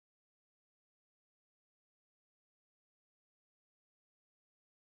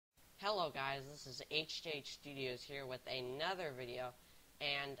Hello guys, this is HJH Studios here with another video,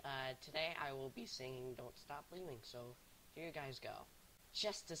 and today I will be singing Don't Stop Believing, so here you guys go.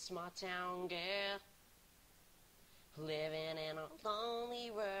 Just a small town girl, living in a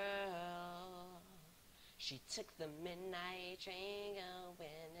lonely world. She took the midnight train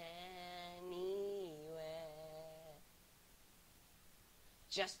going anywhere.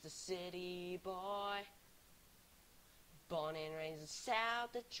 Just a city boy, born and raised in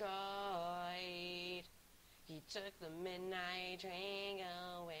South Detroit. He took the midnight train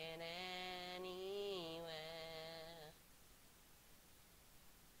going anywhere.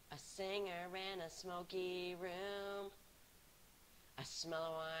 A singer in a smoky room, a smell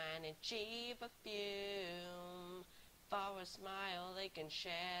of wine and cheap perfume. For a smile they can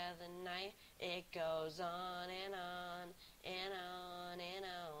share the night. It goes on and on and on and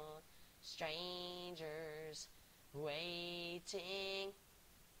on. Strangers waiting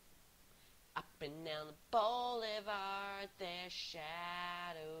up and down the boulevard, their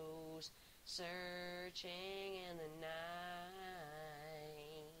shadows searching in the night.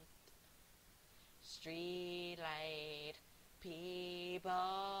 Streetlight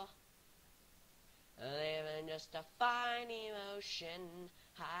people living just a fine emotion,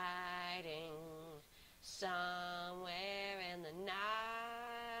 hiding somewhere in the night.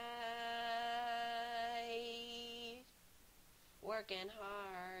 Working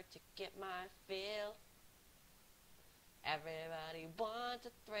hard to get my fill. Everybody wants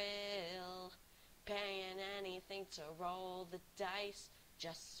a thrill, paying anything to roll the dice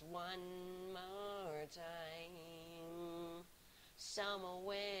just one more time. Some will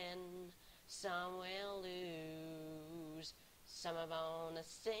win, some will lose, some are born to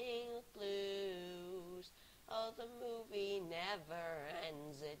sing the blues. Oh, the movie never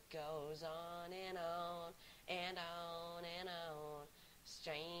ends, it goes on and on and on and on.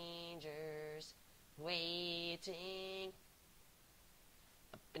 Strangers waiting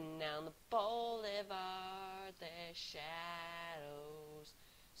up and down the boulevard, their shadows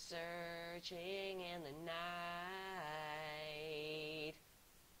searching in the night.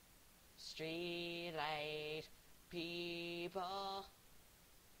 Streetlight people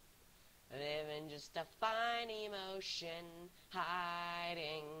living just a fine emotion,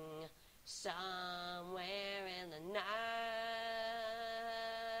 hiding somewhere in the night.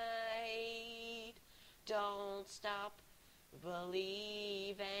 Don't stop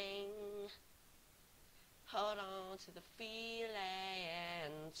believing. Hold on to the feeling.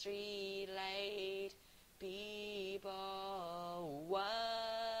 Streetlight people, whoa.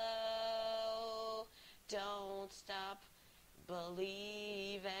 Don't stop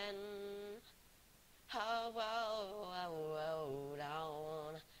believing. Oh, whoa, whoa, hold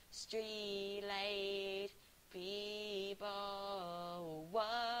on. Streetlight people, whoa.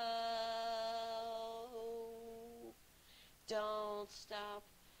 Don't stop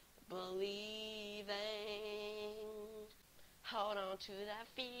believing. Hold on to that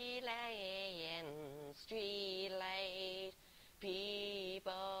feeling. Streetlight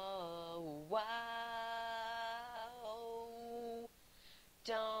people, whoa.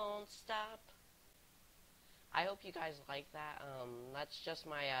 Don't stop. I hope you guys like that. That's just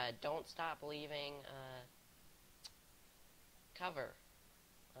my Don't Stop Believing cover.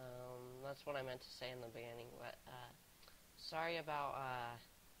 That's what I meant to say in the beginning, but sorry about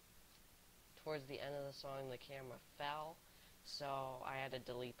towards the end of the song the camera fell, so I had to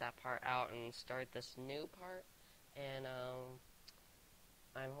delete that part out and start this new part, and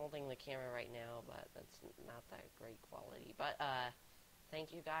I'm holding the camera right now, but that's not that great quality, but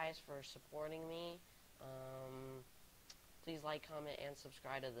thank you guys for supporting me. Please like, comment, and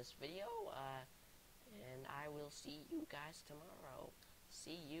subscribe to this video, and I will see you guys tomorrow.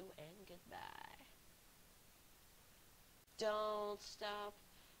 See you and goodbye. Don't stop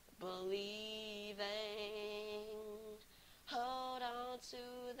believing. Hold on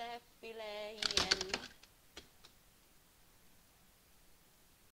to that feeling.